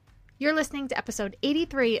You're listening to episode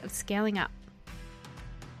 83 of Scaling Up.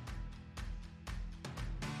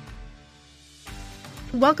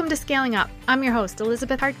 Welcome to Scaling Up. I'm your host,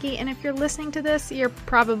 Elizabeth Hartke, and if you're listening to this, you're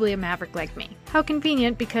probably a maverick like me. How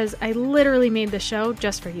convenient, because I literally made the show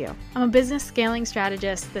just for you. I'm a business scaling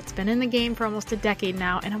strategist that's been in the game for almost a decade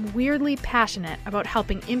now, and I'm weirdly passionate about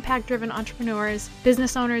helping impact-driven entrepreneurs,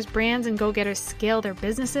 business owners, brands, and go-getters scale their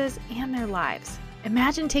businesses and their lives.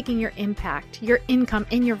 Imagine taking your impact, your income,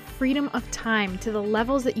 and your freedom of time to the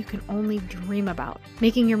levels that you can only dream about.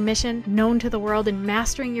 Making your mission known to the world and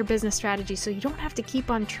mastering your business strategy so you don't have to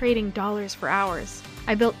keep on trading dollars for hours.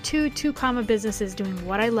 I built two comma businesses doing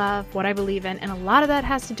what I love, what I believe in, and a lot of that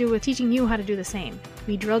has to do with teaching you how to do the same.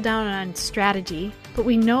 We drill down on strategy, but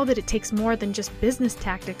we know that it takes more than just business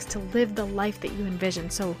tactics to live the life that you envision.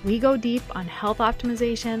 So we go deep on health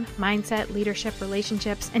optimization, mindset, leadership,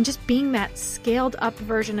 relationships, and just being that scaled up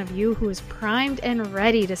version of you who is primed and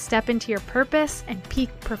ready to step into your purpose and peak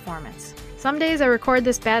performance. Some days I record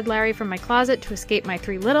this bad Larry from my closet to escape my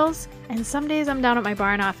three littles, and some days I'm down at my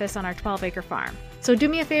barn office on our 12-acre farm. So do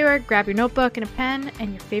me a favor, grab your notebook and a pen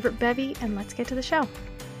and your favorite bevy, and let's get to the show.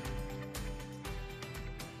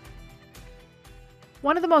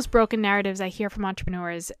 One of the most broken narratives I hear from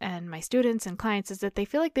entrepreneurs and my students and clients is that they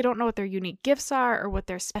feel like they don't know what their unique gifts are or what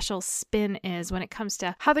their special spin is when it comes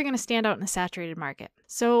to how they're going to stand out in a saturated market.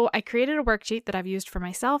 So I created a worksheet that I've used for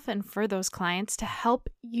myself and for those clients to help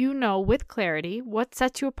you know with clarity what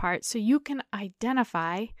sets you apart so you can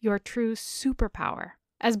identify your true superpower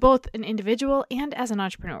as both an individual and as an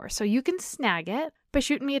entrepreneur. So you can snag it by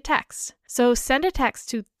shooting me a text. So send a text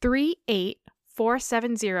to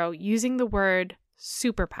 38470 using the word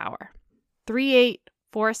superpower.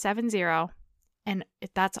 38470. And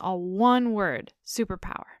that's all one word,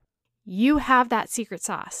 superpower. You have that secret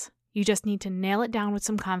sauce. You just need to nail it down with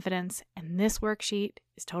some confidence. And this worksheet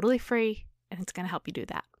is totally free and it's going to help you do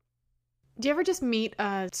that. Do you ever just meet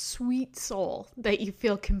a sweet soul that you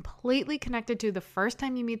feel completely connected to the first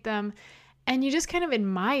time you meet them, and you just kind of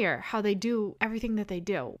admire how they do everything that they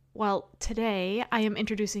do? Well, today I am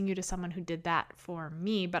introducing you to someone who did that for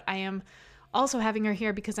me, but I am also having her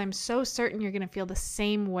here because I'm so certain you're going to feel the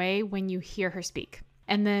same way when you hear her speak.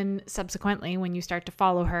 And then subsequently when you start to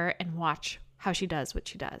follow her and watch how she does what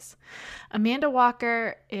she does. Amanda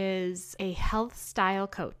Walker is a health style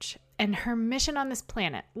coach. And her mission on this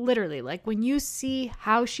planet, literally, like when you see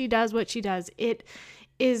how she does what she does, it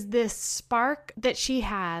is this spark that she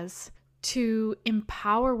has to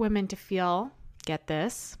empower women to feel, get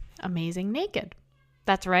this, amazing naked.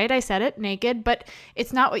 That's right, I said it, naked, but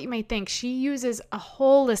it's not what you may think. She uses a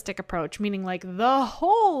holistic approach, meaning like the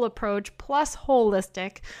whole approach plus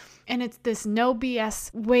holistic. And it's this no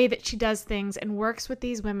BS way that she does things and works with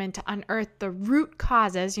these women to unearth the root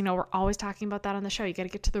causes. You know, we're always talking about that on the show. You got to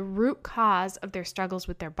get to the root cause of their struggles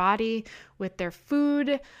with their body, with their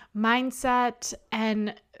food, mindset,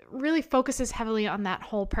 and really focuses heavily on that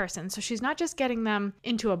whole person. So she's not just getting them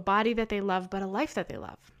into a body that they love, but a life that they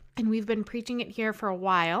love. And we've been preaching it here for a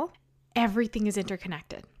while. Everything is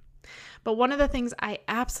interconnected. But one of the things I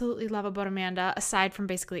absolutely love about Amanda, aside from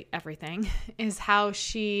basically everything, is how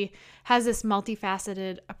she has this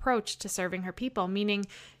multifaceted approach to serving her people, meaning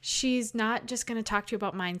she's not just going to talk to you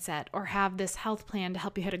about mindset or have this health plan to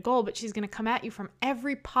help you hit a goal, but she's going to come at you from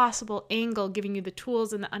every possible angle, giving you the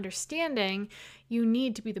tools and the understanding you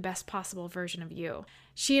need to be the best possible version of you.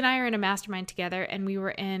 She and I are in a mastermind together, and we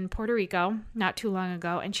were in Puerto Rico not too long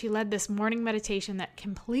ago, and she led this morning meditation that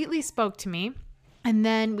completely spoke to me. And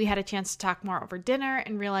then we had a chance to talk more over dinner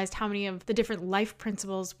and realized how many of the different life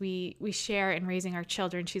principles we share in raising our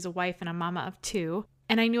children. She's a wife and a mama of two.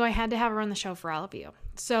 And I knew I had to have her on the show for all of you.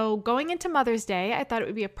 So going into Mother's Day, I thought it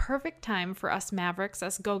would be a perfect time for us mavericks,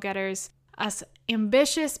 us go-getters, us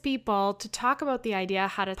ambitious people to talk about the idea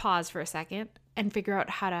how to pause for a second and figure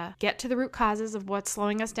out how to get to the root causes of what's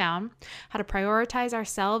slowing us down, how to prioritize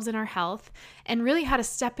ourselves and our health, and really how to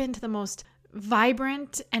step into the most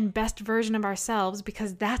vibrant and best version of ourselves,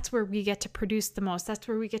 because that's where we get to produce the most. That's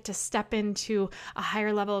where we get to step into a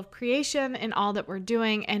higher level of creation in all that we're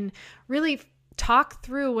doing and really talk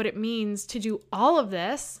through what it means to do all of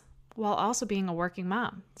this while also being a working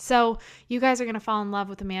mom. So you guys are going to fall in love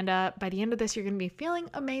with Amanda. By the end of this, you're going to be feeling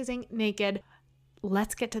amazing naked.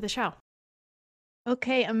 Let's get to the show.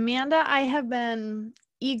 Okay, Amanda, I have been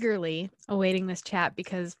eagerly awaiting this chat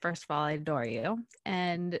because, first of all, I adore you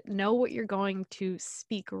and know what you're going to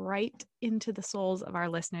speak right into the souls of our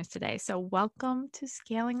listeners today. So welcome to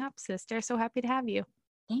Scaling Up, sister. So happy to have you.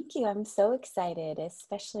 Thank you. I'm so excited,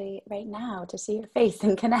 especially right now, to see your face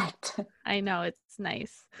and connect. I know, it's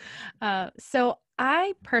nice. So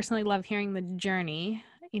I personally love hearing the journey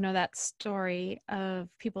that story of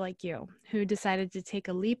people like you who decided to take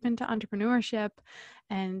a leap into entrepreneurship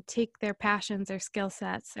and take their passions, their skill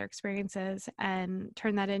sets, their experiences, and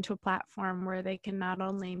turn that into a platform where they can not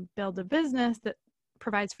only build a business that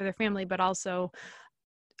provides for their family, but also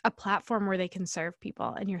a platform where they can serve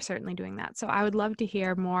people. And you're certainly doing that. So I would love to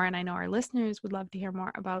hear more. And I know our listeners would love to hear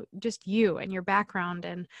more about just you and your background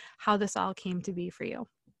and how this all came to be for you.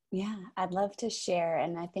 Yeah, I'd love to share.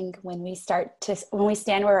 And I think when we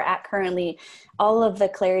stand where we're at currently, all of the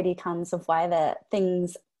clarity comes of why the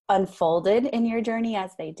things unfolded in your journey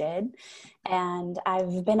as they did. And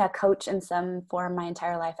I've been a coach in some form my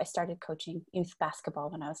entire life. I started coaching youth basketball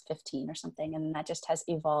when I was 15 or something, and that just has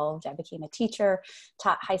evolved. I became a teacher,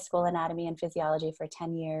 taught high school anatomy and physiology for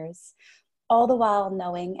 10 years, all the while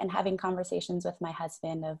knowing and having conversations with my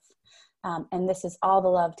husband of, and this is all the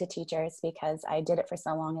love to teachers because I did it for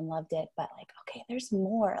so long and loved it, but like, okay, there's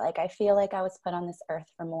more. Like, I feel like I was put on this earth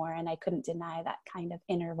for more, and I couldn't deny that kind of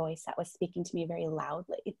inner voice that was speaking to me very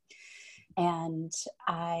loudly. And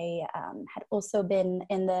I had also been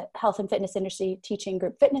in the health and fitness industry teaching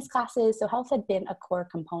group fitness classes. So health had been a core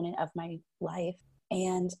component of my life.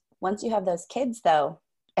 And once you have those kids, though,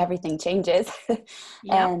 everything changes. Yep.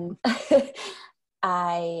 And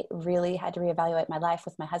I really had to reevaluate my life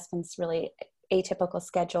with my husband's really atypical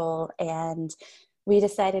schedule. And we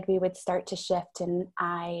decided we would start to shift, and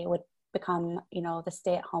I would become, the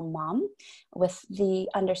stay-at-home mom with the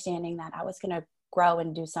understanding that I was going to grow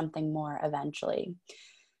and do something more eventually.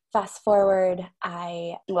 Fast forward,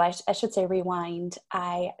 I should say rewind.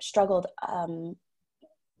 I struggled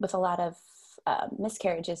with a lot of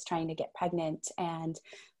miscarriages trying to get pregnant, and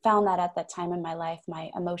found that at that time in my life, my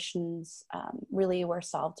emotions really were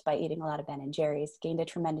solved by eating a lot of Ben & Jerry's. Gained a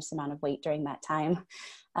tremendous amount of weight during that time,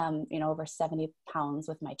 over 70 pounds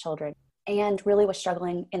with my children, and really was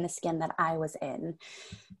struggling in the skin that I was in.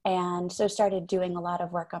 And so started doing a lot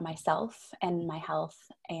of work on myself and my health,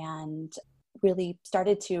 and really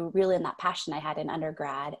started to reel in that passion I had in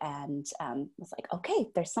undergrad, and was like, okay,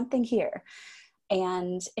 there's something here.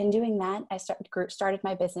 And in doing that, I started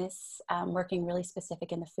my business, working really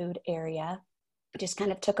specific in the food area. Just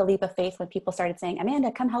kind of took a leap of faith when people started saying,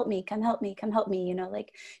 Amanda, come help me, come help me, come help me.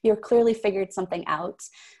 Like, you're clearly figured something out.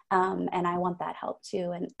 And I want that help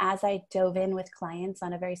too. And as I dove in with clients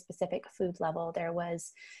on a very specific food level, there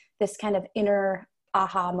was this kind of inner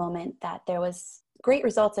aha moment that there was great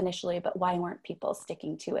results initially, but why weren't people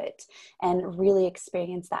sticking to it? And really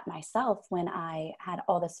experienced that myself when I had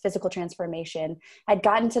all this physical transformation. I'd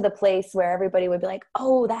gotten to the place where everybody would be like,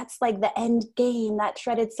 oh, that's like the end game, that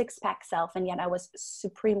shredded six-pack self. And yet I was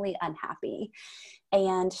supremely unhappy.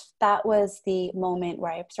 And that was the moment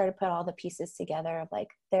where I started to put all the pieces together of like,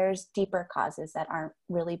 there's deeper causes that aren't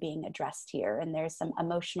really being addressed here. And there's some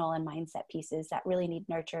emotional and mindset pieces that really need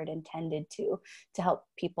nurtured and tended to help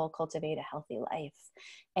people cultivate a healthy life.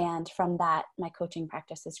 And from that, my coaching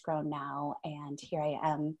practice has grown now. And here I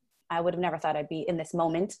am. I would have never thought I'd be in this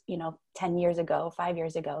moment, 10 years ago, 5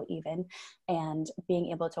 years ago even, and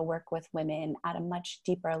being able to work with women at a much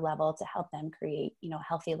deeper level to help them create, a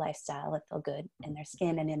healthy lifestyle and feel good in their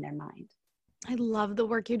skin and in their mind. I love the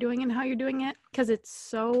work you're doing and how you're doing it, because it's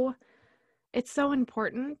so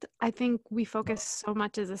important. I think we focus so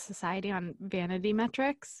much as a society on vanity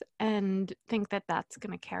metrics and think that that's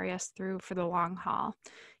going to carry us through for the long haul.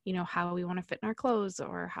 How we want to fit in our clothes,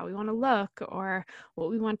 or how we want to look, or what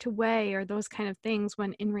we want to weigh, or those kind of things,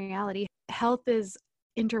 when in reality, health is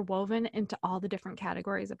interwoven into all the different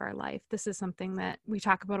categories of our life. This is something that we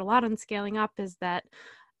talk about a lot on Scaling Up, is that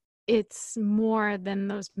it's more than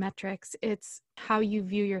those metrics. It's how you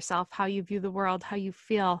view yourself, how you view the world, how you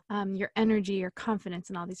feel, your energy, your confidence,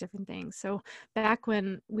 and all these different things. So back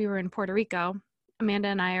when we were in Puerto Rico, Amanda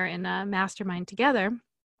and I are in a mastermind together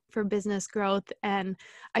for business growth. And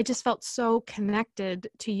I just felt so connected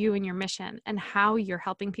to you and your mission and how you're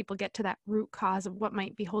helping people get to that root cause of what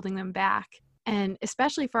might be holding them back. And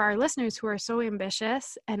especially for our listeners who are so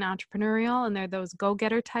ambitious and entrepreneurial, and they're those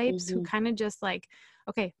go-getter types who kind of just like,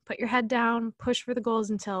 okay, put your head down, push for the goals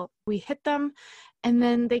until we hit them. And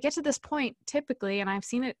then they get to this point typically, and I've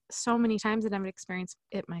seen it so many times and I've experienced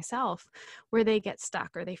it myself, where they get stuck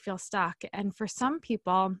or they feel stuck. And for some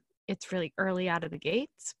people, it's really early out of the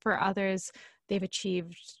gates. For others, they've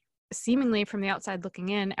achieved, seemingly from the outside looking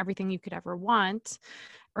in, everything you could ever want,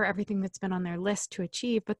 or everything that's been on their list to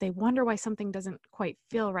achieve, but they wonder why something doesn't quite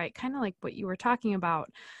feel right. Kind of like what you were talking about.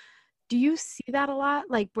 Do you see that a lot?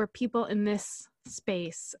 Like, where people in this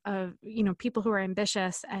space of, people who are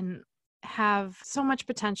ambitious and have so much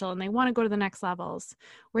potential and they want to go to the next levels,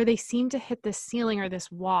 where they seem to hit this ceiling or this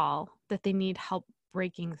wall that they need help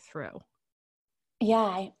breaking through?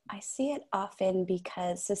 Yeah, I see it often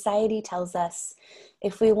because society tells us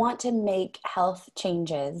if we want to make health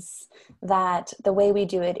changes, that the way we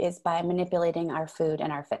do it is by manipulating our food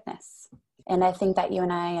and our fitness. And I think that you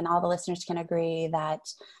and I and all the listeners can agree that,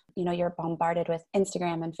 you're bombarded with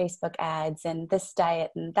Instagram and Facebook ads and this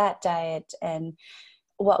diet and that diet. And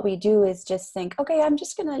what we do is just think, okay, I'm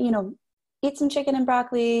just going to, eat some chicken and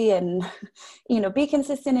broccoli and, be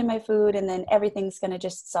consistent in my food, and then everything's going to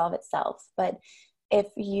just solve itself. But if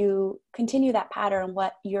you continue that pattern,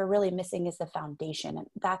 what you're really missing is the foundation. And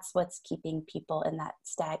that's what's keeping people in that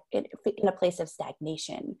in a place of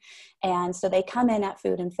stagnation. And so they come in at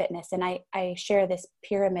food and fitness. And I share this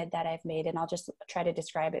pyramid that I've made, and I'll just try to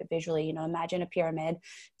describe it visually. Imagine a pyramid.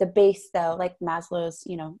 The base, though, like Maslow's,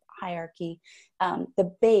 hierarchy,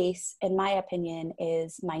 the base, in my opinion,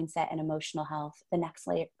 is mindset and emotional health. The next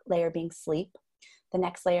layer being sleep. The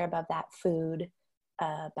next layer above that, food.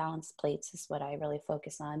 Balanced plates is what I really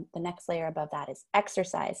focus on. The next layer above that is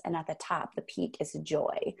exercise. And at the top, the peak is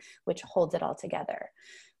joy, which holds it all together.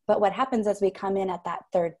 But what happens is we come in at that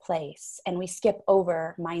third place and we skip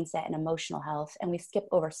over mindset and emotional health, and we skip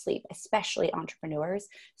over sleep, especially entrepreneurs.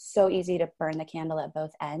 So easy to burn the candle at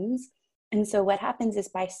both ends. And so what happens is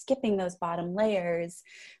by skipping those bottom layers,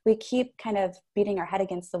 we keep kind of beating our head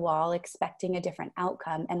against the wall, expecting a different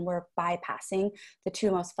outcome. And we're bypassing the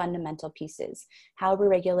two most fundamental pieces: how we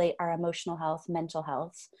regulate our emotional health, mental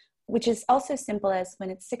health, which is also simple as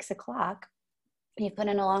when it's 6 o'clock, you put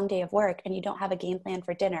in a long day of work and you don't have a game plan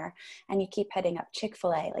for dinner, and you keep heading up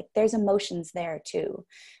Chick-fil-A, like there's emotions there too.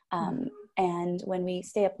 And when we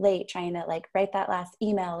stay up late trying to write that last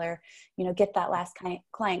email or, get that last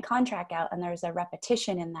client contract out, and there's a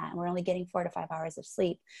repetition in that, and we're only getting 4 to 5 hours of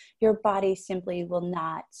sleep, your body simply will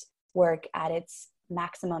not work at its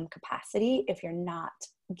maximum capacity if you're not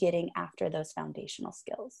getting after those foundational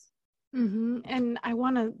skills. Mm-hmm. And I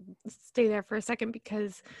want to stay there for a second,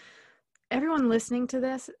 because everyone listening to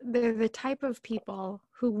this, they're the type of people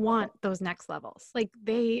who want those next levels. Like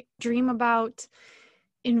they dream about,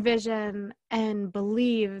 envision, and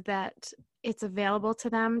believe that it's available to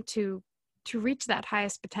them to reach that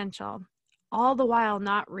highest potential, all the while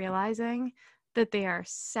not realizing that they are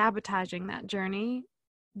sabotaging that journey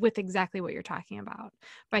with exactly what you're talking about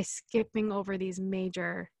by skipping over these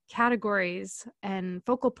major categories and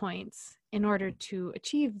focal points in order to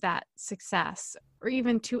achieve that success, or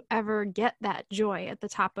even to ever get that joy at the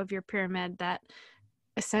top of your pyramid that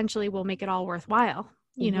essentially will make it all worthwhile.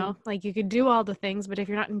 Like you could do all the things, but if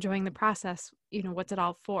you're not enjoying the process, what's it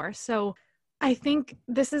all for? So I think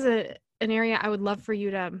this is an area I would love for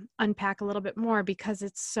you to unpack a little bit more, because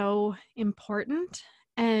it's so important,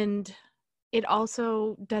 and it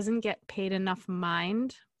also doesn't get paid enough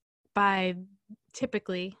mind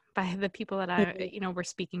typically by the people that we're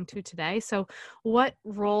speaking to today. So what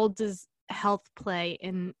role does health play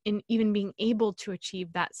in even being able to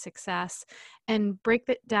achieve that success? And break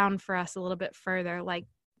that down for us a little bit further, like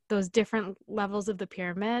those different levels of the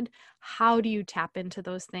pyramid. How do you tap into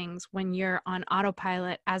those things when you're on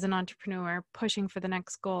autopilot as an entrepreneur pushing for the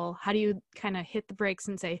next goal? How do you kind of hit the brakes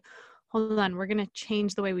and say, hold on, we're going to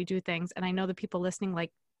change the way we do things? And I know the people listening,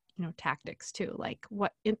 tactics too, like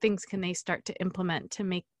what things can they start to implement to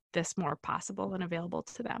make this more possible and available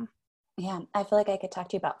to them? Yeah, I feel like I could talk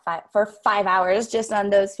to you about 5 hours just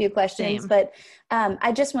on those few questions. Same. But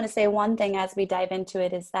I just want to say one thing as we dive into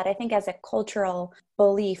it is that I think as a cultural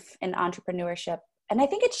belief in entrepreneurship, and I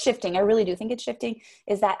think it's shifting, I really do think it's shifting,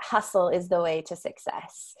 is that hustle is the way to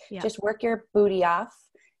success. Yeah. Just work your booty off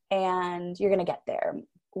and you're going to get there,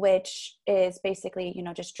 which is basically,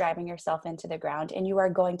 just driving yourself into the ground, and you are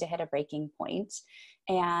going to hit a breaking point.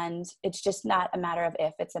 And it's just not a matter of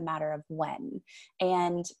if, it's a matter of when.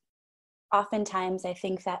 And oftentimes I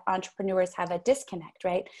think that entrepreneurs have a disconnect,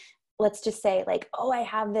 right? Let's just say oh, I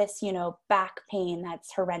have this, back pain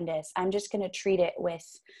that's horrendous. I'm just going to treat it with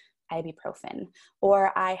ibuprofen.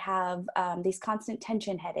 Or I have these constant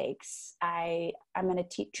tension headaches. I'm going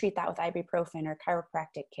to treat that with ibuprofen or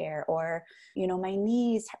chiropractic care. Or, my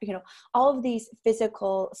knees, all of these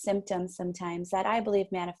physical symptoms sometimes that I believe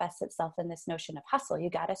manifests itself in this notion of hustle. You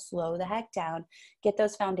got to slow the heck down, get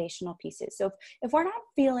those foundational pieces. So if we're not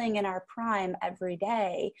feeling in our prime every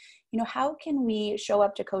day, how can we show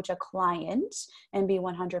up to coach a client and be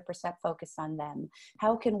 100% focused on them?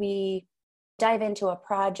 How can we dive into a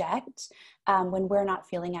project when we're not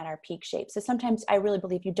feeling at our peak shape? So sometimes I really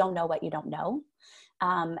believe you don't know what you don't know.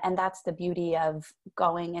 And that's the beauty of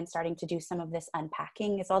going and starting to do some of this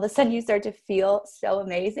unpacking, is all of a sudden you start to feel so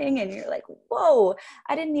amazing and you're like, whoa,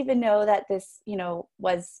 I didn't even know that this,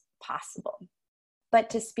 was possible. But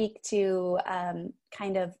to speak to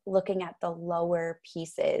kind of looking at the lower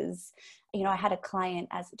pieces, I had a client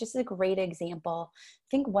as just a great example. I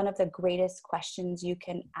think one of the greatest questions you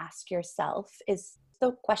can ask yourself is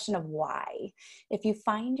the question of why. If you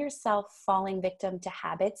find yourself falling victim to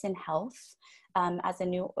habits in health, as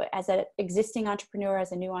an existing entrepreneur,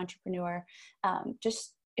 as a new entrepreneur,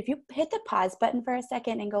 just if you hit the pause button for a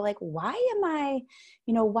second and go like, why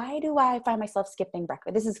do I find myself skipping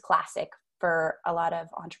breakfast? This is classic for a lot of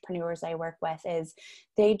entrepreneurs I work with, is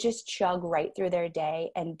they just chug right through their day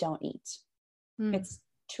and don't eat. It's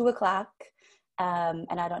 2:00.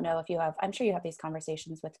 And I don't know if I'm sure you have these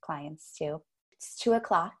conversations with clients too. It's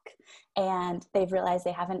 2:00 and they've realized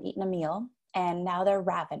they haven't eaten a meal and now they're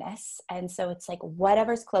ravenous. And so it's like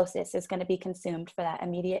whatever's closest is going to be consumed for that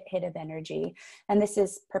immediate hit of energy. And this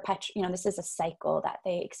is this is a cycle that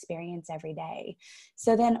they experience every day.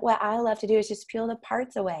 So then what I love to do is just peel the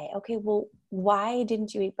parts away. Okay, well, why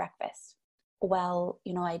didn't you eat breakfast? Well,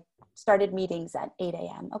 I started meetings at 8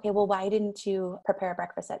 a.m. Okay, well, why didn't you prepare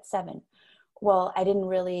breakfast at 7? Well, I didn't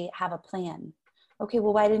really have a plan. Okay,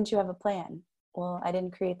 well, why didn't you have a plan? Well, I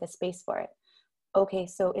didn't create the space for it. Okay,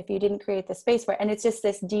 so if you didn't create the space for it, and it's just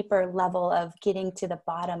this deeper level of getting to the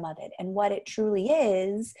bottom of it. And what it truly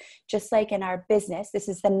is, just like in our business, this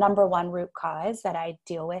is the number one root cause that I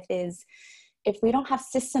deal with, is if we don't have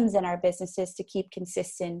systems in our businesses to keep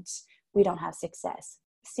consistent, we don't have success.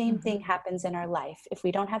 Same thing happens in our life. If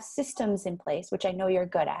we don't have systems in place, which I know you're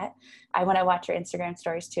good at, when I watch your Instagram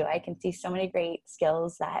stories too, I can see so many great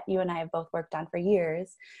skills that you and I have both worked on for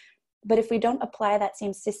years. But if we don't apply that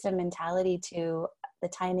same system mentality to the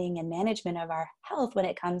timing and management of our health when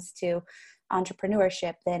it comes to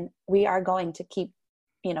entrepreneurship, then we are going to keep,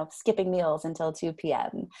 skipping meals until 2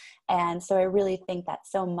 p.m. And so I really think that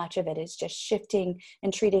so much of it is just shifting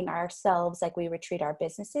and treating ourselves like we would treat our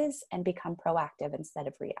businesses and become proactive instead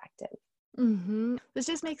of reactive. This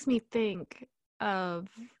just makes me think of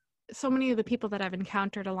so many of the people that I've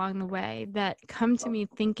encountered along the way that come to me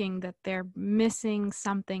thinking that they're missing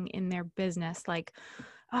something in their business. Like,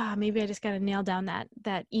 maybe I just got to nail down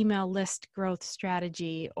that email list growth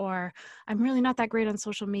strategy, or I'm really not that great on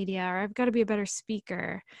social media, or I've got to be a better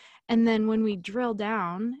speaker. And then when we drill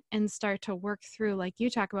down and start to work through, like you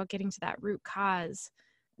talk about, getting to that root cause,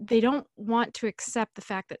 they don't want to accept the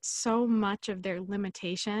fact that so much of their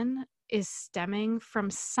limitation is stemming from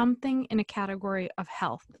something in a category of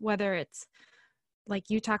health, whether it's like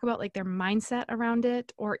you talk about, like their mindset around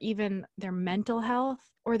it, or even their mental health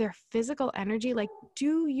or their physical energy. Like,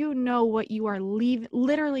 do you know what you are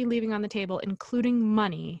literally leaving on the table, including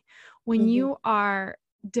money, when you are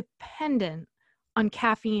dependent on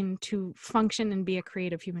caffeine to function and be a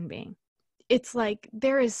creative human being? It's like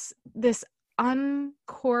there is this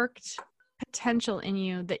uncorked potential in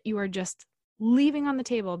you that you are just leaving on the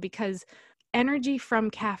table, because energy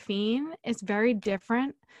from caffeine is very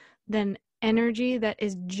different than energy that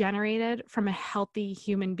is generated from a healthy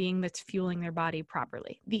human being that's fueling their body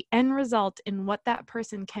properly. The end result in what that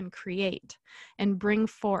person can create and bring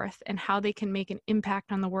forth and how they can make an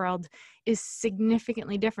impact on the world is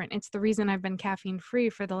significantly different. It's the reason I've been caffeine free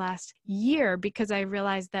for the last year, because I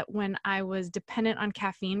realized that when I was dependent on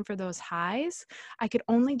caffeine for those highs, I could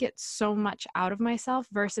only get so much out of myself,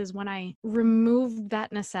 versus when I removed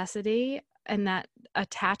that necessity and that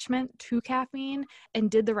attachment to caffeine and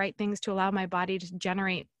did the right things to allow my body to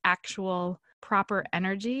generate actual proper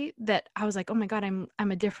energy, that I was like, oh my God, I'm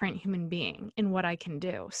a different human being in what I can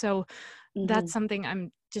do. So that's something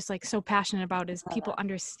I'm just like so passionate about, is people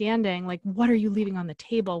understanding, like, what are you leaving on the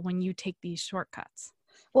table when you take these shortcuts?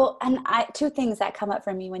 Well, and two things that come up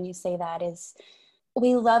for me when you say that is,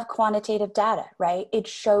 we love quantitative data, right? It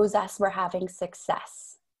shows us we're having success.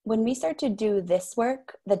 When we start to do this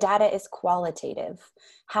work, the data is qualitative.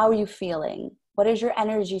 How are you feeling? What is your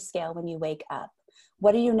energy scale when you wake up?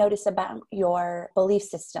 What do you notice about your belief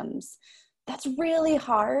systems? That's really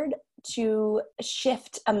hard to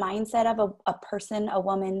shift a mindset of a person, a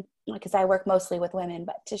woman, because I work mostly with women,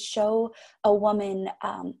 but to show a woman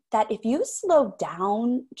that if you slow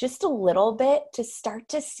down just a little bit to start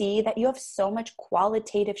to see that you have so much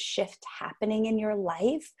qualitative shift happening in your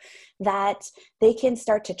life, that they can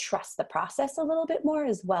start to trust the process a little bit more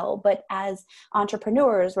as well. But as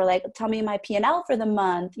entrepreneurs, we're like, tell me my P&L for the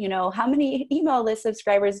month, how many email list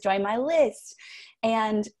subscribers join my list?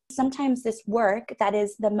 And sometimes this work that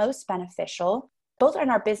is the most beneficial, both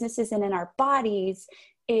in our businesses and in our bodies,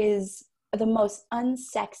 is the most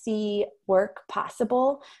unsexy work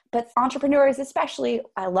possible. But entrepreneurs, especially,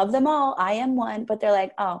 I love them all. I am one, but they're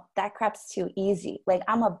like, oh, that crap's too easy. Like,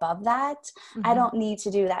 I'm above that. Mm-hmm. I don't need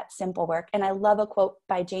to do that simple work. And I love a quote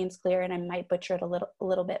by James Clear, and I might butcher it a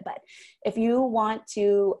little bit, but if you want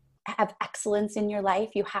to have excellence in your life,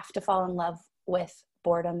 you have to fall in love with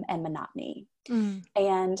boredom and monotony. Mm.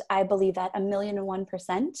 And I believe that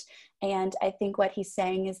 1,001%. And I think what he's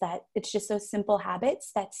saying is that it's just those simple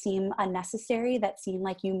habits that seem unnecessary, that seem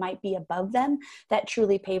like you might be above them, that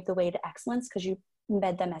truly pave the way to excellence because you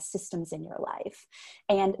embed them as systems in your life.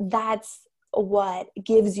 And that's what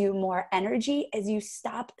gives you more energy as you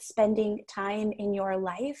stop spending time in your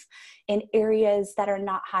life in areas that are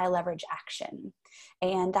not high leverage action.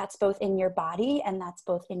 And that's both in your body and that's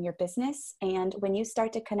both in your business. And when you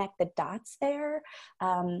start to connect the dots there,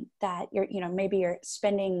 that you're, maybe you're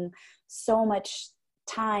spending so much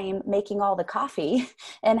time making all the coffee,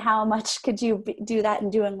 and how much could you do that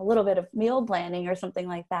and doing a little bit of meal planning or something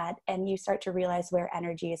like that. And you start to realize where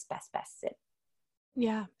energy is best vested.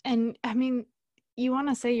 Yeah. And I mean, you want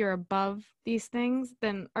to say you're above these things,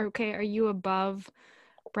 then okay, are you above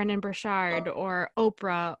Brendan Burchard or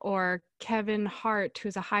Oprah or Kevin Hart,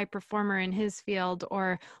 who's a high performer in his field,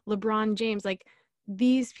 or LeBron James? Like,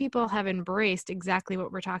 these people have embraced exactly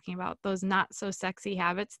what we're talking about, those not so sexy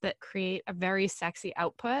habits that create a very sexy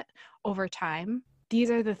output over time. These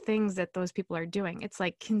are the things that those people are doing. It's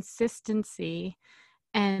like consistency,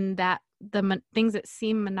 and that the things that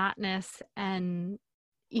seem monotonous and,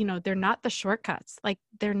 they're not the shortcuts. Like,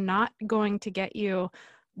 they're not going to get you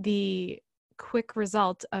the quick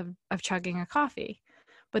result of chugging a coffee,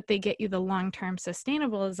 but they get you the long-term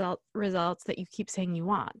sustainable results that you keep saying you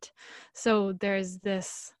want. So there's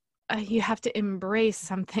this, you have to embrace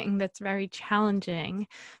something that's very challenging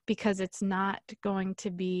because it's not going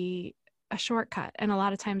to be a shortcut. And a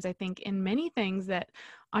lot of times I think in many things that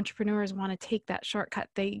entrepreneurs want to take that shortcut,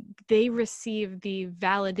 they receive the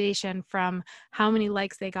validation from how many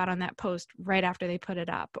likes they got on that post right after they put it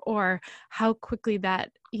up, or how quickly that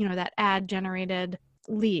that ad generated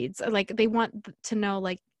leads. Like, they want to know,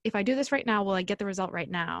 like, if I do this right now, will I get the result right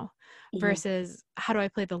now? Versus how do I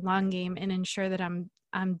play the long game and ensure that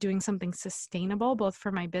I'm doing something sustainable, both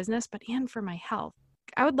for my business and for my health.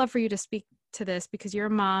 I would love for you to speak to this because you're a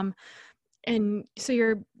mom, and so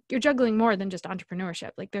you're juggling more than just entrepreneurship.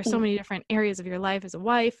 Like, there's so many different areas of your life as a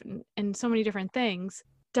wife, and so many different things.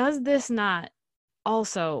 Does this not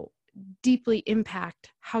also deeply impact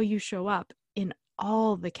how you show up in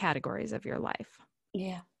all the categories of your life?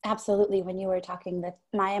 Yeah, absolutely. When you were talking,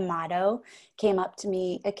 my motto came up to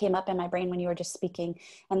me. It came up in my brain when you were just speaking.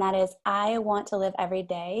 And that is, I want to live every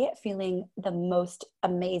day feeling the most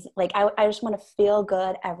amazing. Like, I just want to feel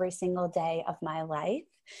good every single day of my life.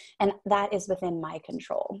 And that is within my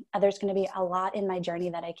control. There's going to be a lot in my journey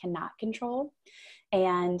that I cannot control.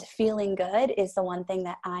 And feeling good is the one thing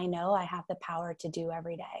that I know I have the power to do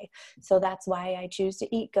every day. So that's why I choose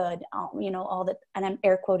to eat good, and I'm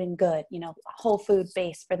air quoting good, whole food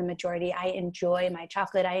based for the majority. I enjoy my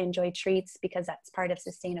chocolate. I enjoy treats because that's part of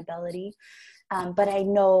sustainability. But I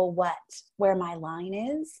know where my line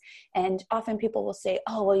is. And often people will say,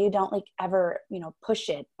 oh, well, you don't ever, push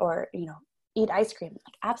it or, eat ice cream.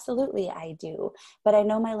 Like, absolutely I do, but I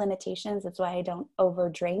know my limitations. That's why I don't over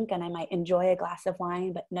drink, and I might enjoy a glass of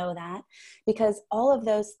wine, but know that, because all of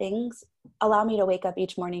those things allow me to wake up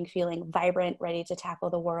each morning feeling vibrant, ready to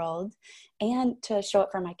tackle the world and to show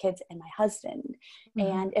up for my kids and my husband.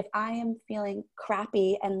 And if I am feeling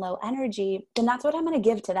crappy and low energy, then that's what I'm going to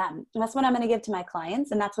give to them. And that's what I'm going to give to my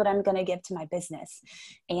clients. And that's what I'm going to give to my business.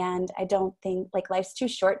 And I don't think, life's too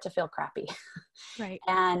short to feel crappy. Right.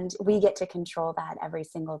 And we get to control that every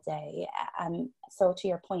single day. So to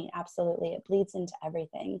your point, absolutely. It bleeds into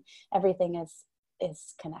everything. Everything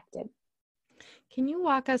is connected. Can you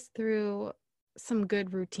walk us through some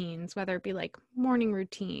good routines, whether it be like morning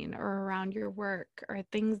routine or around your work, or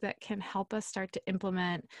things that can help us start to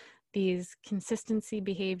implement these consistency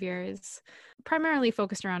behaviors, primarily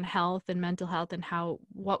focused around health and mental health, and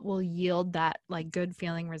what will yield that good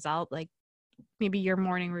feeling result, like maybe your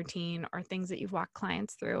morning routine or things that you've walked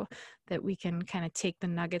clients through, that we can kind of take the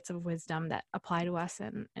nuggets of wisdom that apply to us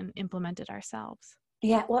and implement it ourselves?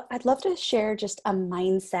 Yeah, well, I'd love to share just a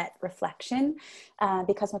mindset reflection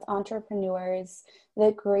because with entrepreneurs,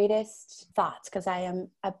 the greatest thoughts, because I am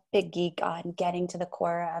a big geek on getting to the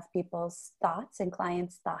core of people's thoughts and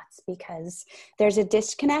clients' thoughts, because there's a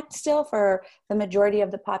disconnect still for the majority of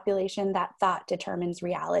the population. That thought determines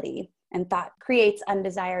reality, and thought creates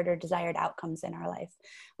undesired or desired outcomes in our life,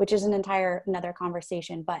 which is another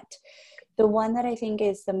conversation. But The one that I think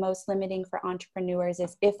is the most limiting for entrepreneurs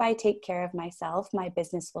is if I take care of myself, my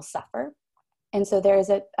business will suffer. And so there's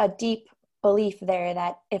a deep belief there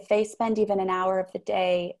that if they spend even an hour of the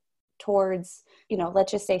day towards,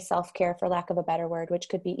 let's just say self-care for lack of a better word, which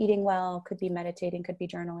could be eating well, could be meditating, could be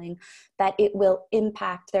journaling, that it will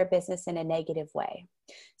impact their business in a negative way.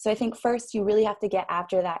 So I think first you really have to get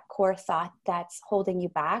after that core thought that's holding you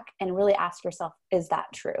back and really ask yourself, is that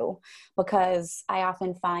true? Because I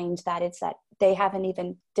often find that it's that they haven't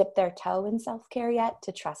even dipped their toe in self-care yet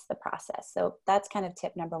to trust the process. So that's kind of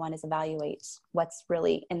tip number one, is evaluate what's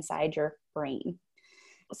really inside your brain.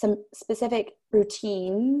 Some specific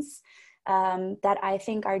routines that I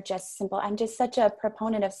think are just simple. I'm just such a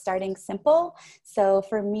proponent of starting simple. So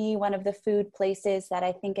for me, one of the food places that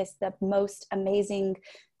I think is the most amazing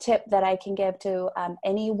tip that I can give to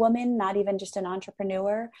any woman, not even just an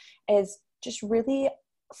entrepreneur, is just really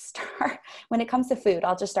start, when it comes to food,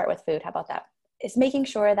 I'll just start with food. How about that? Is making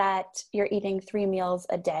sure that you're eating 3 meals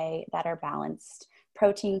a day that are balanced.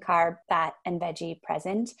 Protein, carb, fat, and veggie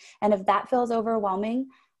present. And if that feels overwhelming,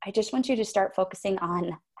 I just want you to start focusing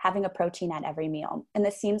on having a protein at every meal. And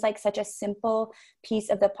this seems like such a simple piece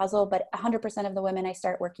of the puzzle, but 100% of the women I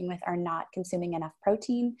start working with are not consuming enough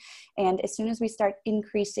protein. And as soon as we start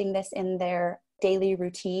increasing this in their daily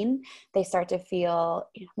routine, they start to feel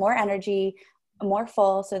more energy, more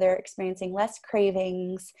full. So they're experiencing less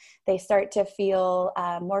cravings. They start to feel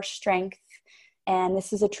more strength. And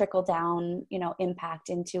this is a trickle down, impact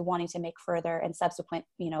into wanting to make further and subsequent,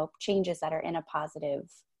 changes that are in a positive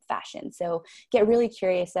fashion. So get really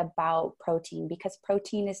curious about protein, because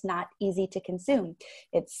protein is not easy to consume.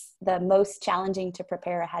 It's the most challenging to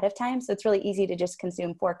prepare ahead of time. So it's really easy to just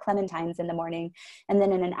consume 4 clementines in the morning. And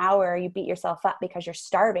then in an hour, you beat yourself up because you're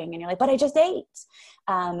starving and you're like, but I just ate.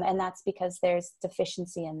 And that's because there's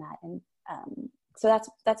deficiency in that. And so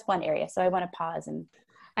that's one area. So I want to pause and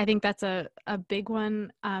I think that's a big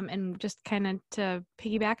one. And just kind of to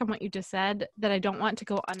piggyback on what you just said, that I don't want to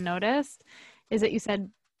go unnoticed, is that you said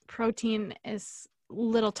protein is a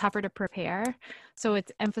little tougher to prepare. So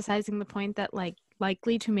it's emphasizing the point that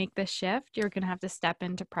likely to make this shift, you're going to have to step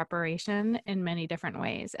into preparation in many different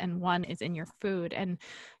ways. And one is in your food. And,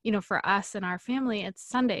 for us and our family, it's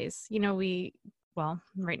Sundays. Well,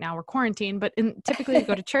 right now we're quarantined, but typically we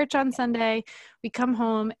go to church on Sunday, we come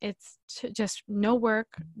home, it's just no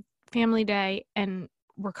work, family day, and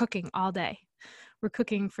we're cooking all day. We're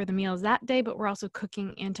cooking for the meals that day, but we're also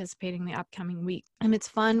cooking anticipating the upcoming week. And it's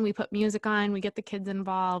fun. We put music on, we get the kids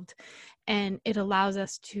involved, and it allows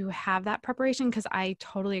us to have that preparation, because I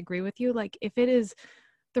totally agree with you. If it is,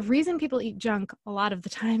 the reason people eat junk a lot of the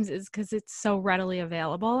times is because it's so readily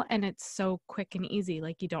available and it's so quick and easy.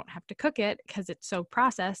 You don't have to cook it because it's so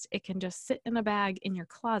processed. It can just sit in a bag in your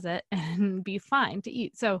closet and be fine to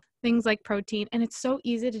eat. So things like protein, and it's so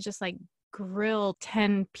easy to just grill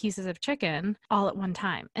 10 pieces of chicken all at one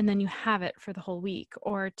time, and then you have it for the whole week.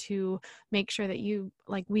 Or to make sure that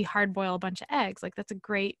we hard boil a bunch of eggs. That's a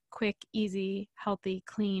great, quick, easy, healthy,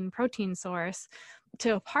 clean protein source.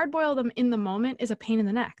 To hard boil them in the moment is a pain in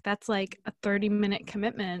the neck. That's a 30-minute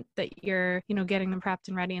commitment that you're, getting them prepped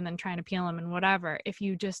and ready and then trying to peel them and whatever. If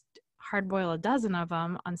you just hard boil a dozen of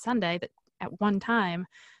them on Sunday at one time,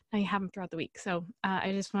 now you have them throughout the week. So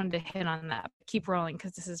I just wanted to hit on that. Keep rolling,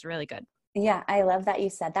 because this is really good. Yeah, I love that you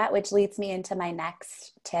said that, which leads me into my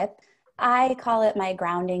next tip. I call it my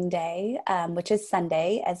grounding day, which is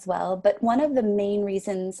Sunday as well. But one of the main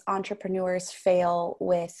reasons entrepreneurs fail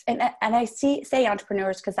with, and I say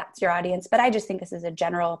entrepreneurs because that's your audience, but I just think this is a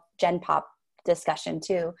general Gen Pop discussion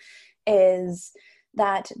too, is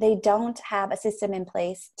that they don't have a system in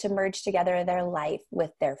place to merge together their life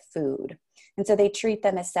with their food. And so they treat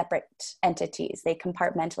them as separate entities. They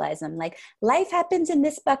compartmentalize them. Life happens in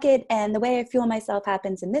this bucket and the way I fuel myself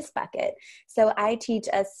happens in this bucket. So I teach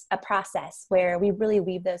us a process where we really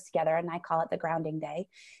weave those together, and I call it the grounding day.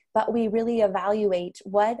 But we really evaluate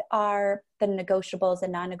what are the negotiables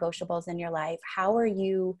and non-negotiables in your life. How are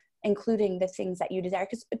you including the things that you desire?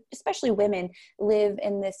 Because especially women live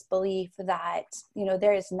in this belief that,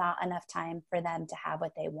 there is not enough time for them to have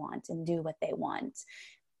what they want and do what they want.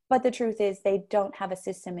 But the truth is they don't have a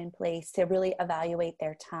system in place to really evaluate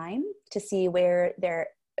their time, to see where they're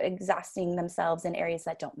exhausting themselves in areas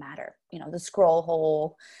that don't matter. The scroll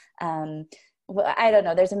hole. I don't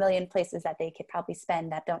know. There's a million places that they could probably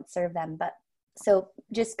spend that don't serve them. But so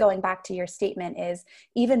just going back to your statement, is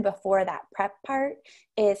even before that prep part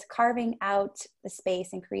is carving out the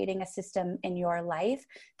space and creating a system in your life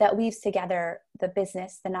that weaves together the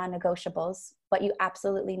business, the non-negotiables, what you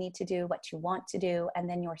absolutely need to do, what you want to do, and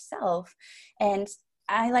then yourself. And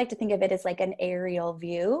I like to think of it as like an aerial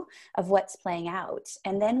view of what's playing out.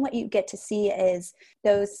 And then what you get to see is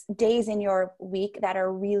those days in your week that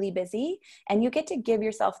are really busy, and you get to give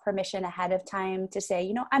yourself permission ahead of time to say,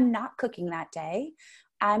 you know, I'm not cooking that day.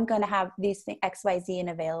 I'm going to have these things X, Y, Z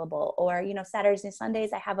and available, or, you know, Saturdays and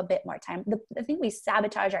Sundays, I have a bit more time. I think we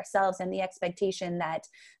sabotage ourselves in the expectation that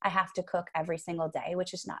I have to cook every single day,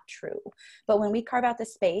 which is not true. But when we carve out the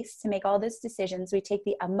space to make all those decisions, we take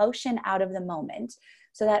the emotion out of the moment,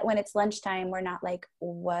 so that when it's lunchtime, we're not like,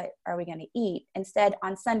 what are we going to eat? Instead,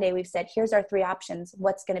 on Sunday, we've said, here's our 3 options.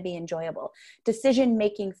 What's going to be enjoyable?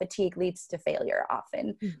 Decision-making fatigue leads to failure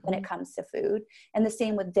often when it comes to food. And the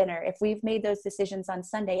same with dinner. If we've made those decisions on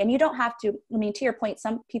Sunday, and you don't have to, I mean, to your point,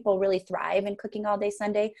 some people really thrive in cooking all day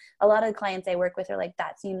Sunday. A lot of the clients I work with are like,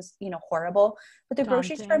 that seems, you know, horrible. But the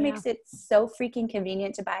grocery store makes it so freaking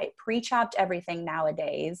convenient to buy pre-chopped everything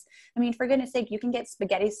nowadays. I mean, for goodness sake, you can get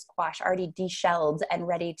spaghetti squash already de-shelled and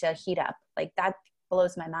ready to heat up. Like, that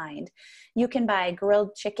blows my mind. You can buy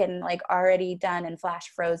grilled chicken like already done and flash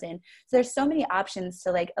frozen. So there's so many options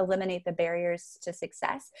to like eliminate the barriers to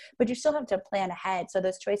success, but you still have to plan ahead. So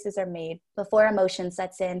those choices are made before emotion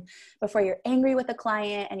sets in, before you're angry with a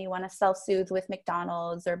client and you want to self-soothe with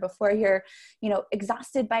McDonald's, or before you're, you know,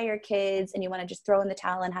 exhausted by your kids and you want to just throw in the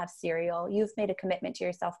towel and have cereal. You've made a commitment to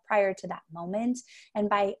yourself prior to that moment. And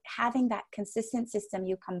by having that consistent system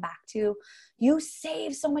you come back to, you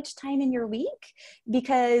save so much time in your week,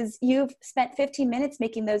 because you've spent 15 minutes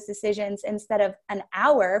making those decisions instead of an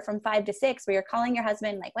hour from 5 to 6 where you're calling your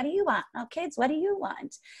husband like, what do you want? Oh, kids, what do you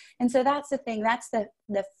want? And so that's the thing. That's the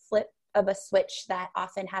flip of a switch that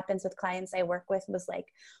often happens with clients I work with, was like,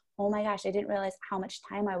 oh my gosh, I didn't realize how much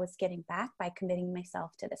time I was getting back by committing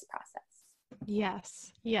myself to this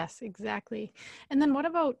process. Yes, exactly. And then what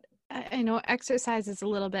about, I know exercise is a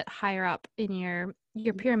little bit higher up in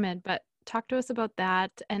your pyramid, but talk to us about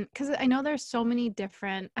that. And because I know there's so many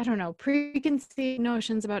different, I don't know, preconceived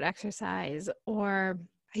notions about exercise, or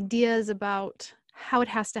ideas about how it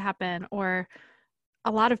has to happen, or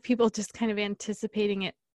a lot of people just kind of anticipating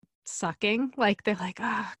it sucking. Like, they're like,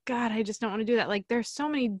 oh God, I just don't want to do that. Like, there's so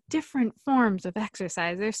many different forms of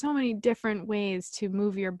exercise. There's so many different ways to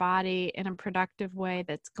move your body in a productive way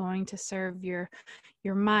that's going to serve your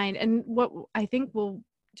mind. And what I think will,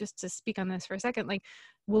 just to speak on this for a second, like,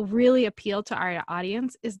 will really appeal to our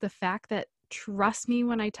audience is the fact that, trust me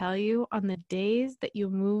when I tell you, on the days that you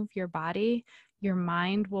move your body, your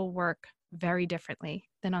mind will work very differently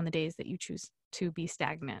than on the days that you choose to be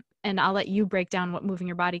stagnant. And I'll let you break down what moving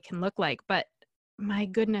your body can look like. But my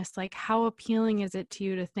goodness, like, how appealing is it to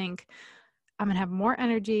you to think, I'm going to have more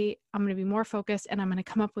energy, I'm going to be more focused, and I'm going to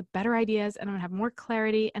come up with better ideas, and I'm going to have more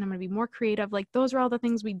clarity, and I'm going to be more creative. Like, those are all the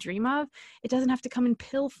things we dream of. It doesn't have to come in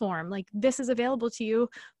pill form. Like, this is available to you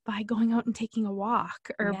by going out and taking a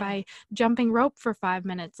walk, or by jumping rope for 5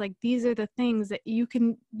 minutes. Like, these are the things that you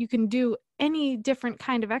can do any different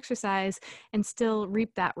kind of exercise and still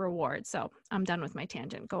reap that reward. So I'm done with my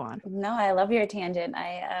tangent. Go on. No, I love your tangent.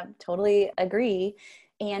 I totally agree.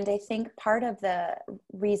 And I think part of the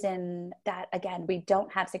reason that, again, we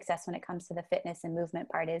don't have success when it comes to the fitness and movement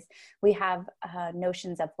part is we have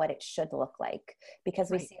notions of what it should look like,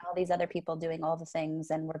 because we see all these other people doing all the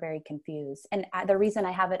things and we're very confused. And the reason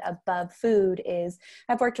I have it above food is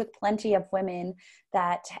I've worked with plenty of women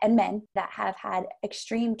and men that have had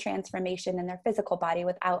extreme transformation in their physical body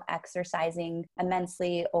without exercising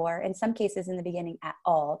immensely, or in some cases in the beginning at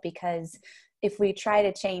all, because if we try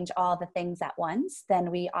to change all the things at once,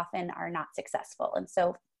 then we often are not successful. And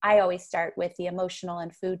so I always start with the emotional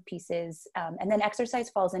and food pieces. And then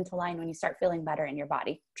exercise falls into line when you start feeling better in your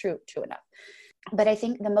body. True enough. But I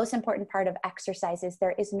think the most important part of exercise is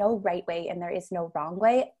there is no right way and there is no wrong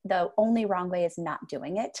way. The only wrong way is not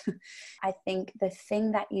doing it. I think the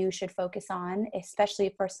thing that you should focus on,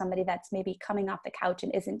 especially for somebody that's maybe coming off the couch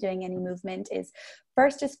and isn't doing any movement, is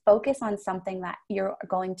first just focus on something that you're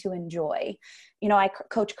going to enjoy. You know, I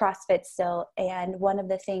coach CrossFit still, and one of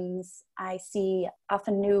the things I see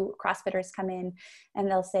often new CrossFitters come in and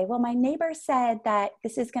they'll say, well, my neighbor said that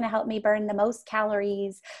this is going to help me burn the most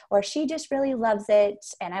calories, or she just really loves it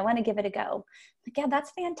and I want to give it a go. Like, yeah,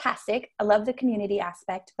 that's fantastic. I love the community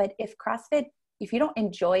aspect, but if you don't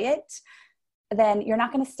enjoy it, then you're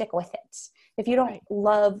not going to stick with it. If you don't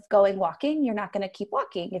love going walking, you're not going to keep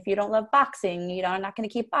walking. If you don't love boxing, you're not going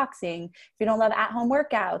to keep boxing. If you don't love at-home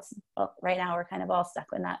workouts, well, right now we're kind of all stuck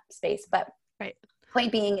in that space, but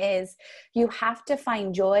Point being is you have to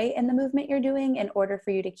find joy in the movement you're doing in order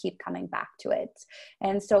for you to keep coming back to it.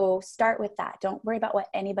 And so start with that. Don't worry about what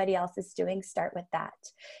anybody else is doing. Start with that.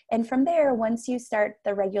 And from there, once you start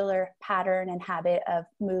the regular pattern and habit of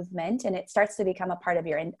movement, and it starts to become a part of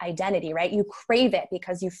your identity, right? You crave it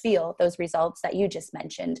because you feel those results that you just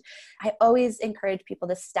mentioned. I always encourage people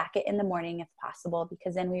to stack it in the morning if possible,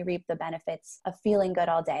 because then we reap the benefits of feeling good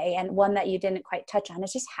all day. And one that you didn't quite touch on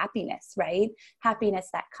is just happiness, right? Happiness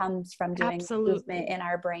that comes from doing Absolutely. movement in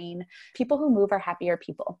our brain. People who move are happier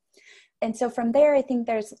people. And so from there, I think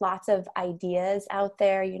there's lots of ideas out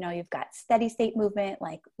there. You know, you've got steady state movement,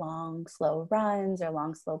 like long, slow runs or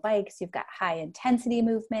long, slow bikes. You've got high intensity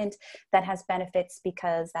movement that has benefits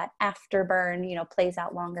because that afterburn, you know, plays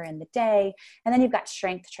out longer in the day. And then you've got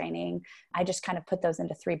strength training. I just kind of put those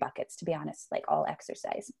into 3 buckets, to be honest, like all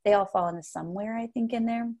exercise. They all fall into somewhere, I think, in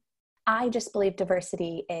there. I just believe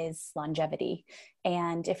diversity is longevity.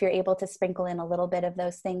 And if you're able to sprinkle in a little bit of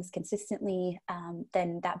those things consistently,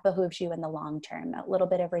 then that behooves you in the long term. A little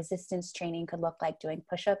bit of resistance training could look like doing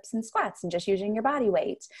push-ups and squats and just using your body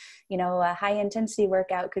weight. You know, a high intensity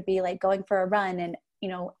workout could be like going for a run, and you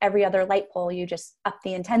know, every other light pole, you just up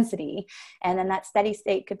the intensity. And then that steady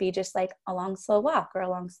state could be just like a long, slow walk or a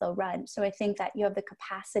long, slow run. So I think that you have the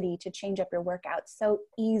capacity to change up your workout so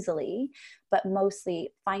easily, but mostly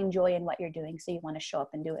find joy in what you're doing. So you want to show up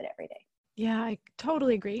and do it every day. Yeah, I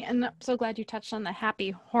totally agree. And I'm so glad you touched on the happy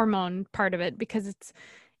hormone part of it, because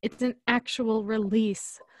it's an actual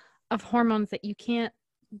release of hormones that you can't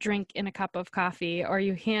drink in a cup of coffee, or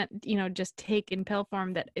you can't, you know, just take in pill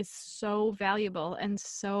form, that is so valuable and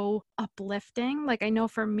so uplifting. Like I know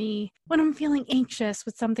for me, when I'm feeling anxious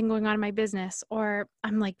with something going on in my business, or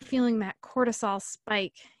I'm like feeling that cortisol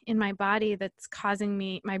spike in my body that's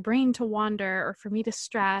causing my brain to wander, or for me to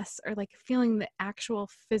stress, or like feeling the actual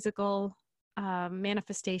physical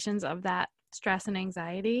manifestations of that stress and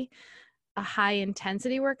anxiety, a high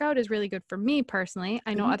intensity workout is really good for me personally.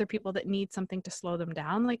 I know other people that need something to slow them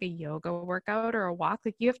down, like a yoga workout or a walk.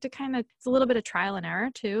 Like you have to it's a little bit of trial and error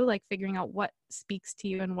too, like figuring out what speaks to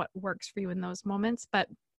you and what works for you in those moments. But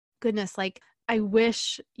goodness, like I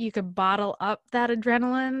wish you could bottle up that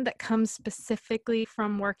adrenaline that comes specifically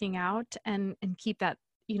from working out, and keep that,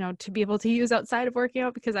 you know, to be able to use outside of working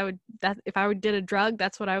out, because if I did a drug,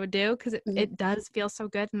 that's what I would do, because it does feel so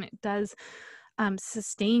good, and it does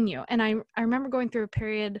sustain you. And I remember going through a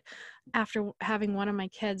period after having one of my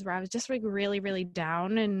kids where I was just like really, really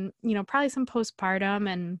down, and, you know, probably some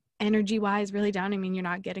postpartum and energy wise really down. I mean, you're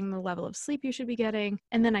not getting the level of sleep you should be getting.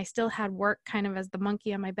 And then I still had work kind of as the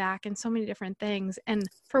monkey on my back, and so many different things. And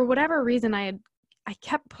for whatever reason, I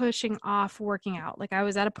kept pushing off working out. Like I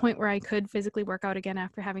was at a point where I could physically work out again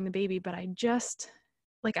after having the baby, but I just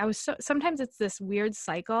like I was so, sometimes it's this weird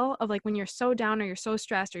cycle of like when you're so down or you're so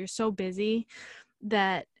stressed or you're so busy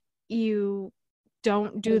that you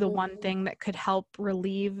don't do the one thing that could help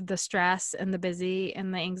relieve the stress and the busy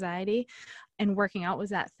and the anxiety. And working out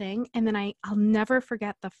was that thing. And then I'll never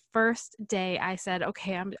forget the first day I said,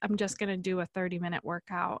 okay, I'm just going to do a 30-minute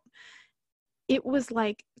workout. It was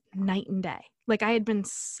like night and day. Like I had been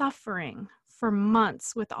suffering for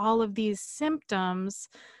months with all of these symptoms.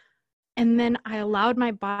 And then I allowed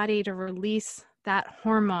my body to release that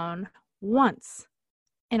hormone once,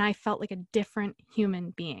 and I felt like a different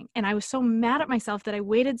human being. And I was so mad at myself that I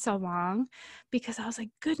waited so long, because I was like,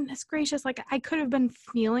 goodness gracious, like I could have been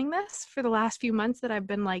feeling this for the last few months that I've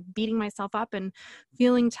been like beating myself up and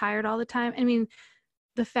feeling tired all the time. I mean,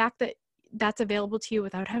 the fact that that's available to you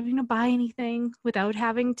without having to buy anything, without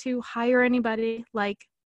having to hire anybody, like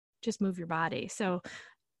just move your body. So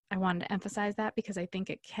I wanted to emphasize that, because I think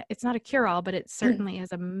it's not a cure-all, but it certainly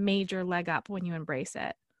is a major leg up when you embrace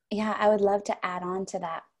it. Yeah, I would love to add on to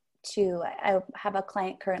that too. I have a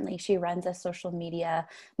client currently, she runs a social media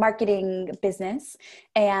marketing business,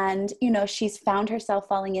 and, you know, she's found herself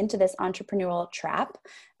falling into this entrepreneurial trap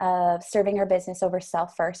of serving her business over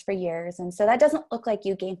self first for years. And so that doesn't look like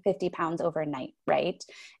you gain 50 pounds overnight, right?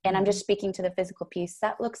 And I'm just speaking to the physical piece.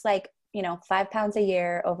 That looks like, you know, 5 pounds a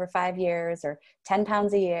year over 5 years, or 10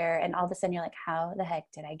 pounds a year. And all of a sudden you're like, how the heck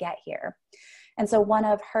did I get here? And so one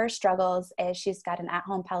of her struggles is she's got an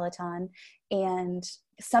at-home Peloton, and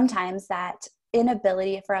sometimes that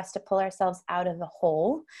inability for us to pull ourselves out of the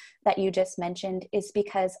hole that you just mentioned is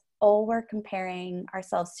because all we're comparing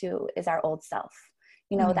ourselves to is our old self.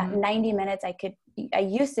 You know, that 90 minutes I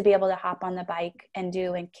used to be able to hop on the bike and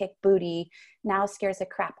do and kick booty now scares the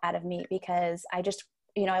crap out of me, because I just,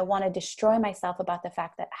 you know, I want to destroy myself about the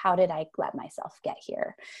fact that how did I let myself get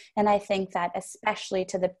here? And I think that especially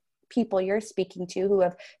to the people you're speaking to who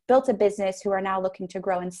have built a business, who are now looking to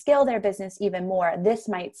grow and scale their business even more. This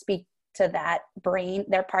might speak to that brain,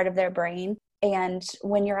 their part of their brain. And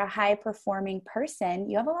when you're a high performing person,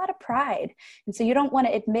 you have a lot of pride. And so you don't want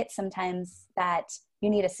to admit sometimes that you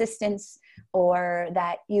need assistance or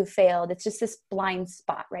that you failed. It's just this blind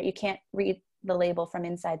spot, right? You can't read the label from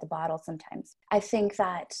inside the bottle sometimes. I think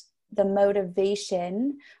that the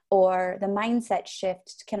motivation or the mindset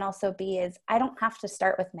shift can also be is I don't have to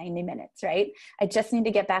start with 90 minutes, right? I just need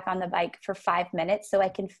to get back on the bike for 5 minutes so I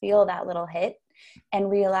can feel that little hit and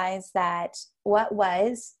realize that what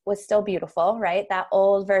was still beautiful, right? That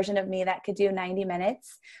old version of me that could do 90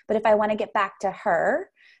 minutes. But if I want to get back to her,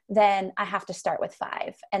 then I have to start with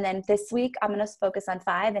 5. And then this week I'm going to focus on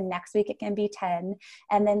 5, and next week it can be 10.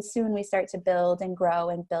 And then soon we start to build and grow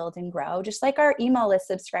and build and grow. Just like our email list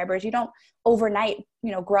subscribers, you don't overnight,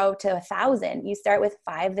 grow to 1,000. You start with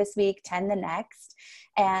 5 this week, 10 the next.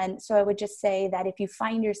 And so I would just say that if you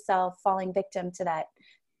find yourself falling victim to that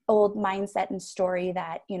old mindset and story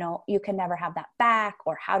that, you can never have that back,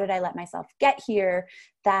 or how did I let myself get here,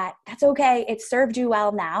 that's okay. It served you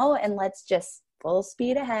well now. And let's just full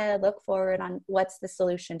speed ahead, look forward on what's the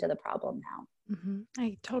solution to the problem now. Mm-hmm.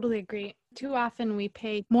 I totally agree. Too often we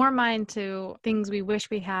pay more mind to things we wish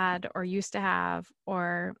we had or used to have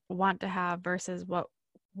or want to have versus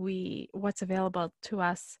what's available to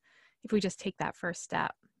us if we just take that first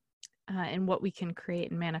step and what we can create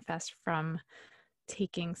and manifest from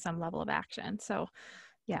taking some level of action. So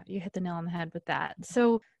yeah, you hit the nail on the head with that.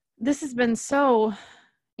 So this has been so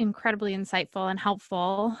incredibly insightful and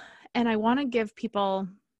helpful. And I want to give people,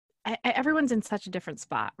 everyone's in such a different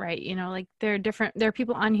spot, right? Like there are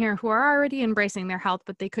people on here who are already embracing their health,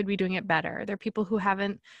 but they could be doing it better. There are people who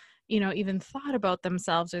haven't, even thought about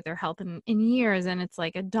themselves or their health in years. And it's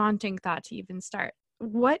like a daunting thought to even start.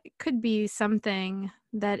 What could be something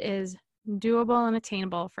that is doable and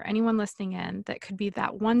attainable for anyone listening in that could be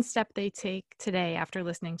that one step they take today after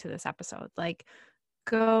listening to this episode? Like,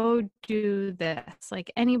 go do this. Like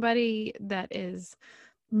anybody that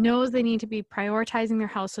knows they need to be prioritizing their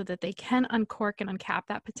health so that they can uncork and uncap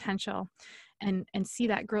that potential and see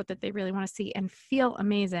that growth that they really want to see and feel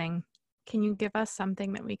amazing. Can you give us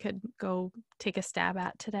something that we could go take a stab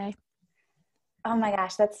at today? Oh my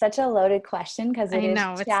gosh, that's such a loaded question because it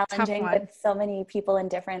is challenging with so many people in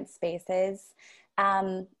different spaces. So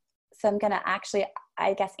I'm going to actually,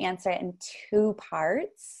 I guess, answer it in 2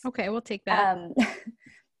 parts. Okay, we'll take that.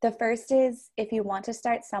 The first is, if you want to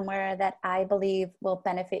start somewhere that I believe will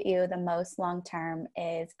benefit you the most long-term,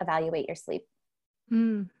 is evaluate your sleep.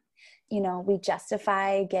 We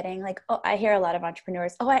justify getting I hear a lot of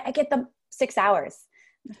entrepreneurs, I get them 6 hours.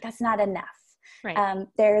 That's not enough. Right.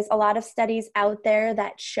 There's a lot of studies out there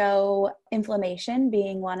that show inflammation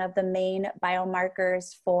being one of the main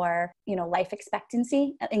biomarkers for, life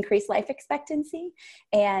expectancy, increased life expectancy.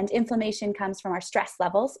 And inflammation comes from our stress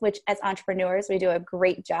levels, which as entrepreneurs, we do a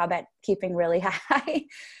great job at keeping really high.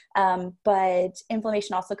 But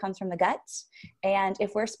inflammation also comes from the gut. And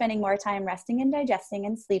if we're spending more time resting and digesting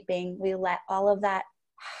and sleeping, we let all of that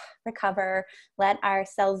recover, let our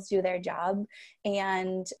cells do their job.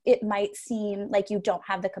 And it might seem like you don't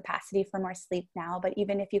have the capacity for more sleep now, but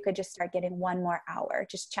even if you could just start getting 1 more hour,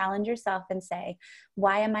 just challenge yourself and say,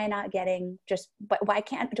 why am I not getting do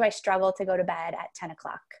I struggle to go to bed at 10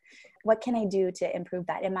 o'clock? What can I do to improve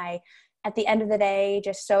that? Am I, at the end of the day,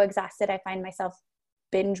 just so exhausted I find myself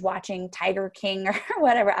binge watching Tiger King or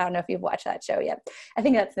whatever? I don't know if you've watched that show yet. I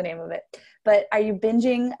think that's the name of it. But are you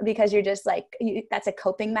binging because you're just that's a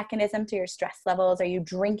coping mechanism to your stress levels? Are you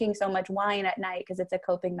drinking so much wine at night because it's a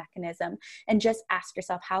coping mechanism? And just ask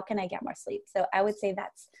yourself, how can I get more sleep? So I would say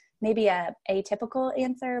that's maybe a atypical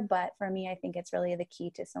answer, but for me, I think it's really the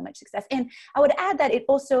key to so much success. And I would add that it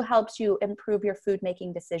also helps you improve your food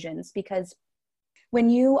making decisions, because when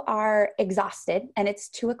you are exhausted and it's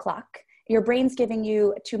 2 o'clock, your brain's giving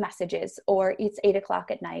you 2 messages, or it's 8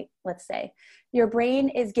 o'clock at night, let's say. Your brain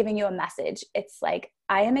is giving you a message. It's like,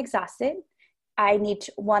 I am exhausted. I need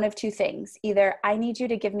one of 2 things. Either I need you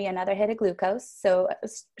to give me another hit of glucose, so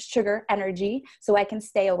sugar, energy, so I can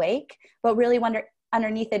stay awake. But really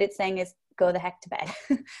underneath it, it's saying is, go the heck to bed.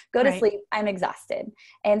 Go to sleep. I'm exhausted.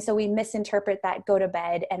 And so we misinterpret that go to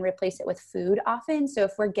bed and replace it with food often. So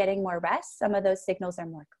if we're getting more rest, some of those signals are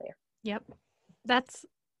more clear. Yep. That's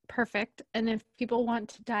perfect. And if people want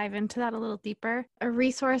to dive into that a little deeper, a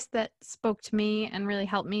resource that spoke to me and really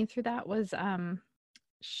helped me through that was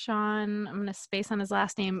Sean, I'm going to space on his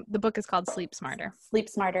last name. The book is called Sleep Smarter. Sleep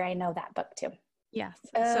Smarter. I know that book too. Yes.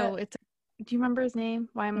 So do you remember his name?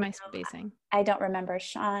 Why am I spacing? I don't remember.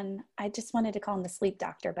 Sean, I just wanted to call him the sleep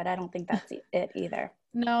doctor, but I don't think that's it either.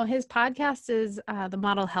 No, his podcast is the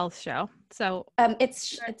Model Health Show. So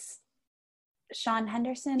It's Sean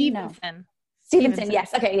Henderson. No, Stevenson. Stevenson.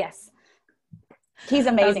 Yes. Okay. Yes. He's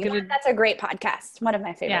amazing. That's a great podcast. One of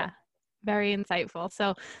my favorite. Yeah. Very insightful.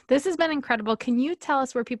 So this has been incredible. Can you tell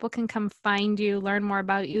us where people can come find you, learn more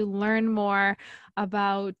about you, learn more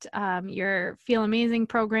about your Feel Amazing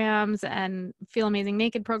programs and Feel Amazing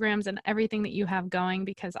Naked programs and everything that you have going?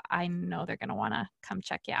 Because I know they're going to want to come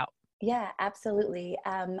check you out. Yeah, absolutely.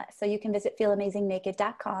 So you can visit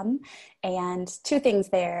feelamanzingnaked.com, and two things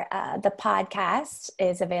there. The podcast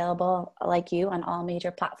is available, like you, on all major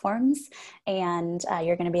platforms, and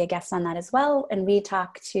you're going to be a guest on that as well. And we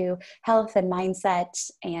talk to health and mindset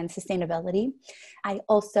and sustainability. I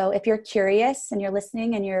also, if you're curious and you're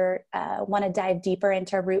listening and you're want to dive deeper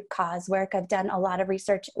into root cause work, I've done a lot of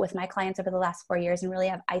research with my clients over the last 4 years and really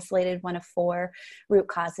have isolated one of 4 root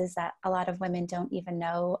causes that a lot of women don't even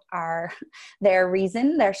know are their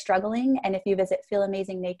reason they're struggling. And if you visit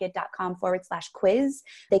feelamanzingnaked.com/quiz,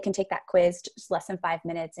 they can take that quiz just less than 5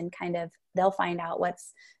 minutes and kind of they'll find out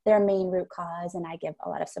what's their main root cause. And I give a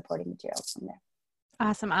lot of supporting materials from there.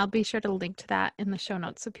 Awesome. I'll be sure to link to that in the show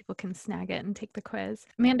notes so people can snag it and take the quiz.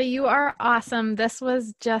 Amanda, you are awesome. This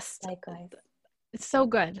was just likewise. It's so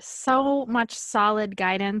good. So much solid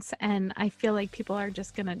guidance. And I feel like people are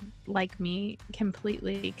just going to, like me,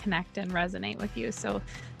 completely connect and resonate with you. So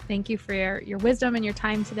thank you for your wisdom and your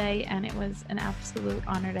time today. And it was an absolute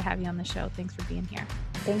honor to have you on the show. Thanks for being here.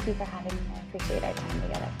 Thank you for having me. I appreciate our time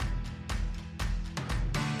together.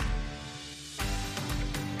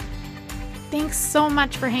 Thanks so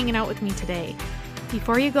much for hanging out with me today.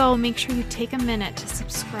 Before you go, make sure you take a minute to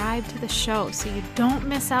subscribe to the show so you don't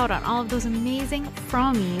miss out on all of those amazing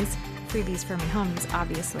freebies for my homies,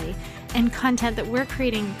 obviously, and content that we're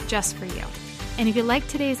creating just for you. And if you like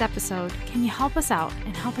today's episode, can you help us out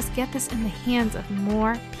and help us get this in the hands of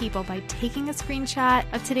more people by taking a screenshot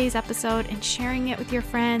of today's episode and sharing it with your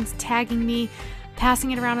friends, tagging me,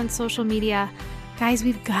 passing it around on social media? Guys,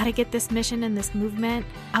 we've got to get this mission and this movement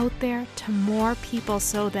out there to more people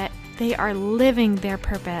so that they are living their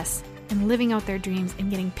purpose and living out their dreams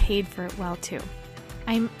and getting paid for it well too.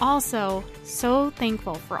 I'm also so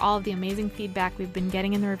thankful for all of the amazing feedback we've been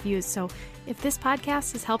getting in the reviews. So if this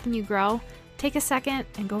podcast is helping you grow, take a second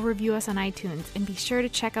and go review us on iTunes, and be sure to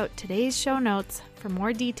check out today's show notes for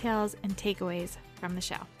more details and takeaways from the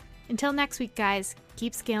show. Until next week, guys,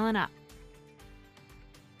 keep scaling up.